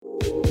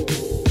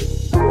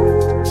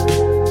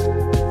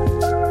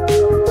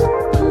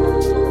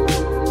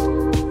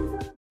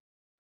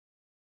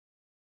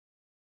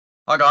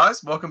Hi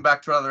guys, welcome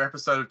back to another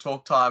episode of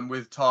Talk Time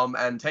with Tom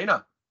and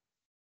Tina.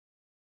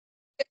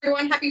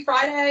 Everyone, happy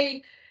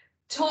Friday.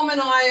 Tom and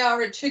I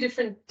are at two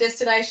different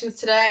destinations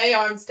today.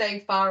 I'm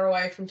staying far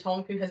away from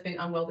Tom, who has been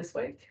unwell this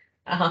week.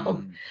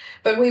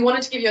 But we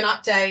wanted to give you an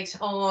update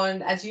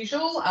on, as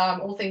usual,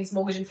 all things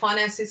mortgage and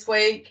finance this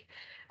week.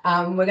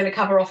 We're going to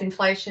cover off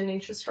inflation,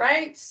 interest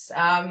rates,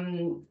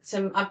 some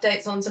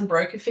updates on some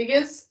broker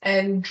figures,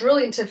 and drill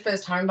into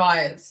first home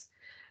buyers.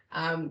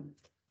 Over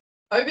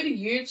to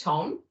you,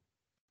 Tom.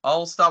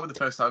 I'll start with the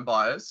first home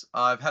buyers.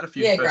 I've had a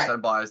few first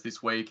home buyers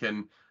this week,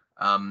 and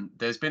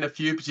there's been a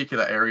few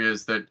particular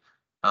areas that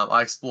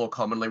I explore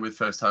commonly with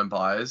first home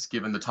buyers,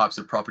 given the types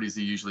of properties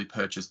that are usually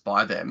purchased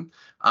by them.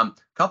 A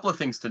couple of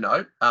things to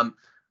note.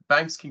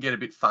 Banks can get a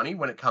bit funny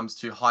when it comes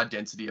to high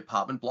density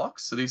apartment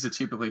blocks. So these are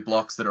typically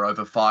blocks that are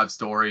over 5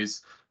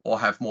 stories or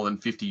have more than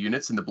 50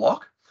 units in the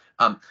block.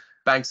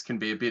 Banks can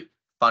be a bit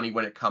funny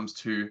when it comes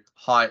to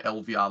high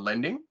LVR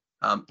lending,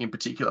 in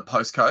particular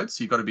postcodes.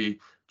 So you've got to be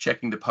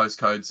checking the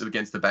postcodes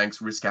against the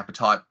bank's risk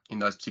appetite in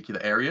those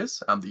particular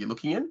areas that you're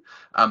looking in.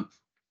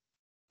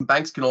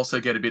 Banks can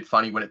also get a bit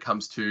funny when it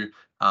comes to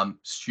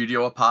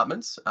studio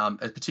apartments,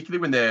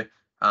 particularly when they're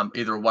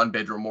either a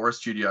 1-bedroom or a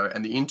studio,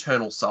 and the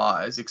internal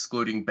size,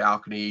 excluding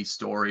balcony,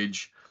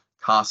 storage,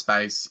 car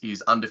space,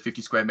 is under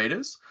 50 square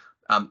metres.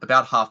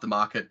 About half the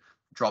market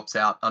drops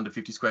out under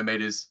 50 square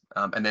metres,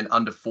 and then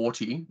under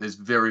 40, there's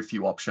very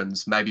few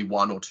options, maybe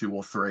 1 or 2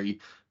 or 3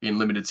 in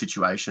limited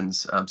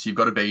situations. So you've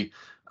got to be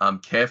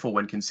careful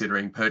when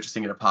considering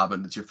purchasing an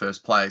apartment that's your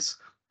first place,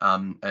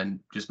 and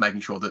just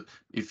making sure that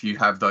if you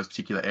have those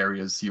particular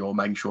areas, you're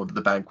making sure that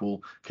the bank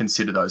will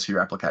consider those for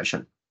your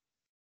application.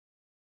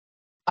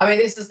 I mean,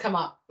 this has come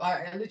up.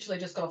 I literally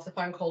just got off the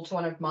phone call to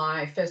one of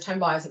my first home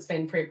buyers that's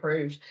been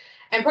pre-approved.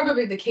 And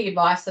probably the key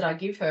advice that I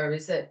give her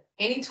is that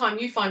anytime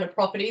you find a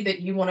property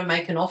that you want to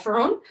make an offer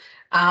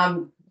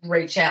on,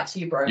 reach out to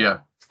your broker. Yeah.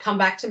 Come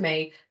back to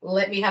me.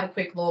 Let me have a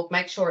quick look.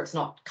 Make sure it's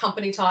not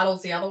company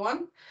titles, the other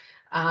one.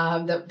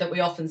 That we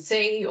often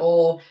see,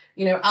 or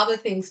other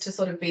things to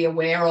sort of be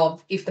aware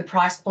of if the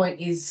price point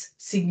is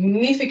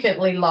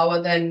significantly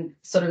lower than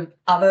sort of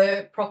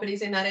other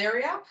properties in that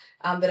area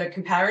that are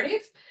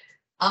comparative.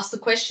 Ask the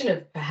question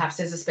of perhaps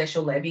there's a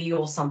special levy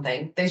or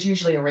something. There's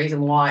usually a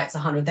reason why it's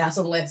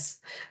 100,000 less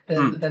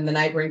than the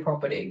neighbouring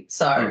property.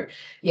 So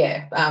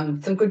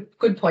some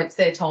good points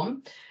there,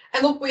 Tom.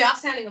 And look, we are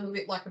sounding a little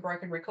bit like a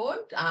broken record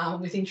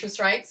with interest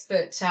rates,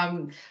 but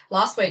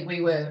last week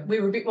we were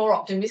a bit more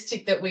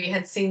optimistic that we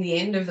had seen the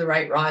end of the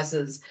rate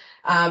rises.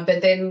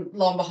 But then,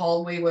 lo and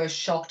behold, we were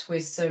shocked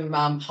with some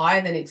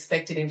higher than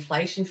expected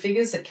inflation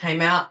figures that came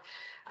out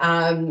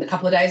a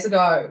couple of days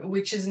ago,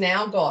 which has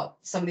now got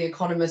some of the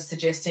economists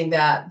suggesting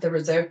that the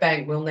Reserve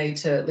Bank will need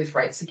to lift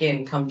rates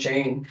again come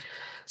June.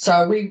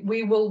 So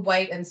we will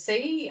wait and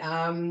see.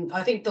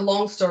 I think the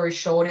long story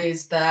short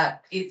is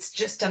that it's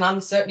just an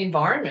uncertain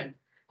environment.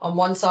 On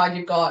one side,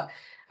 you've got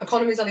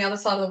economies on the other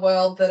side of the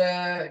world that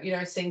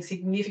are, seeing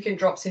significant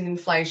drops in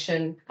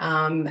inflation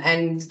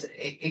and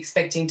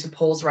expecting to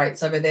pause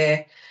rates over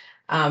there.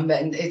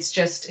 And it's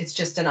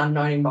just an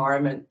unknown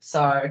environment.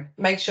 So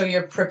make sure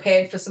you're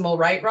prepared for some more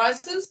rate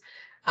rises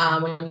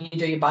when you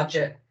do your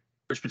budget.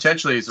 Which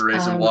potentially is the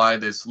reason why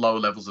there's lower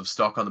levels of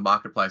stock on the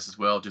marketplace as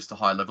well, just a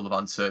high level of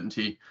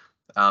uncertainty.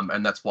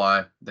 And that's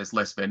why there's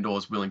less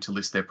vendors willing to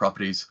list their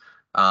properties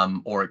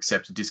or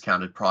accept a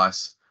discounted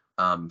price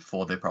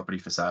for their property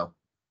for sale.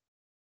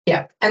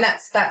 Yeah, and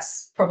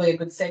that's probably a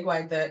good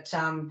segue that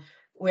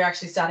we're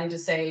actually starting to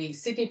see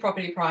Sydney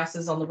property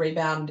prices on the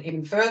rebound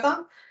even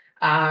further,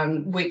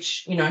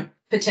 which,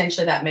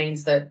 potentially that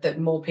means that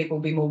more people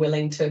will be more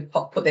willing to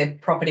put their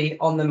property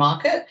on the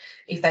market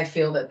if they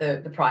feel that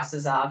the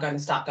prices are going to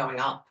start going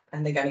up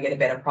and they're going to get a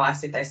better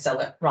price if they sell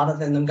it rather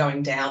than them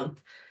going down.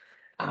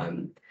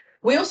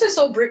 We also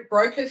saw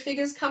broker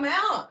figures come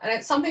out, and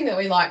it's something that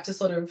we like to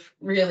sort of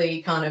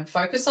really kind of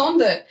focus on,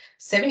 that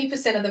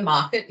 70% of the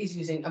market is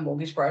using a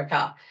mortgage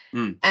broker.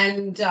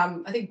 And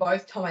I think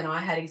both Tom and I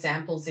had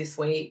examples this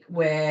week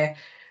where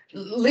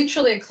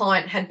literally a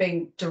client had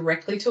been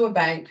directly to a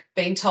bank,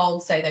 being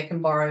told, say, they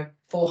can borrow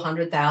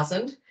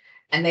 400,000,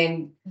 and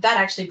then that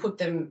actually put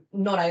them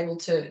not able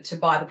to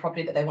buy the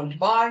property that they wanted to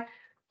buy.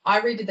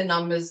 I redid the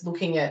numbers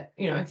looking at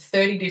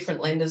 30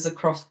 different lenders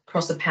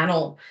across a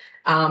panel,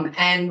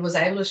 and was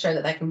able to show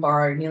that they can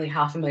borrow nearly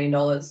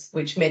 $500,000,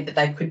 which meant that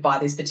they could buy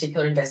this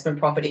particular investment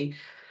property.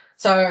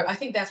 So I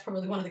think that's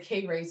probably one of the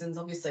key reasons.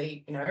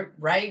 Obviously,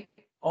 rate,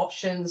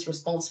 options,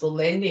 responsible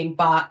lending,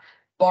 but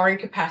borrowing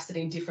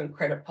capacity in different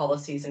credit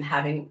policies and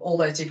having all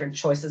those different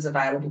choices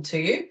available to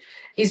you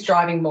is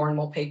driving more and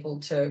more people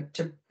to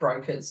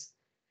brokers.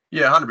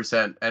 Yeah,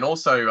 100%. And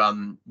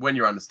also when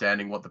you're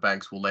understanding what the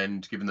banks will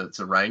lend, given that it's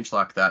a range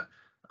like that,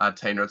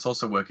 Tina, it's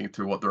also working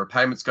through what the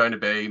repayment's going to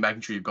be,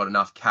 making sure you've got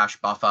enough cash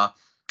buffer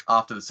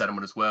after the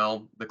settlement as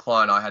well. The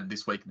client I had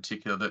this week in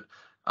particular that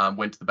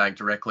went to the bank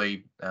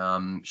directly.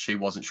 She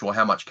wasn't sure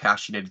how much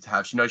cash she needed to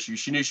have. She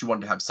knew she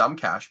wanted to have some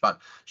cash, but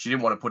she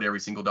didn't want to put every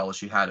single dollar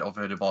she had of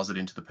her deposit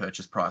into the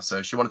purchase price.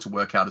 So she wanted to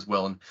work out as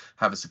well and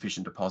have a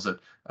sufficient deposit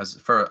as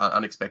for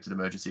unexpected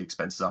emergency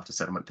expenses after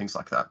settlement, things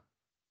like that.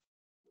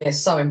 Yeah,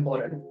 so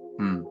important.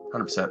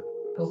 100%.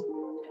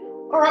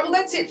 Cool. All right, well,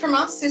 that's it from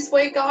us this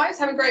week, guys.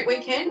 Have a great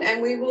weekend,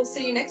 and we will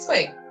see you next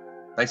week.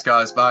 Thanks,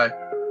 guys. Bye.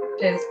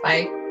 Cheers.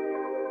 Bye.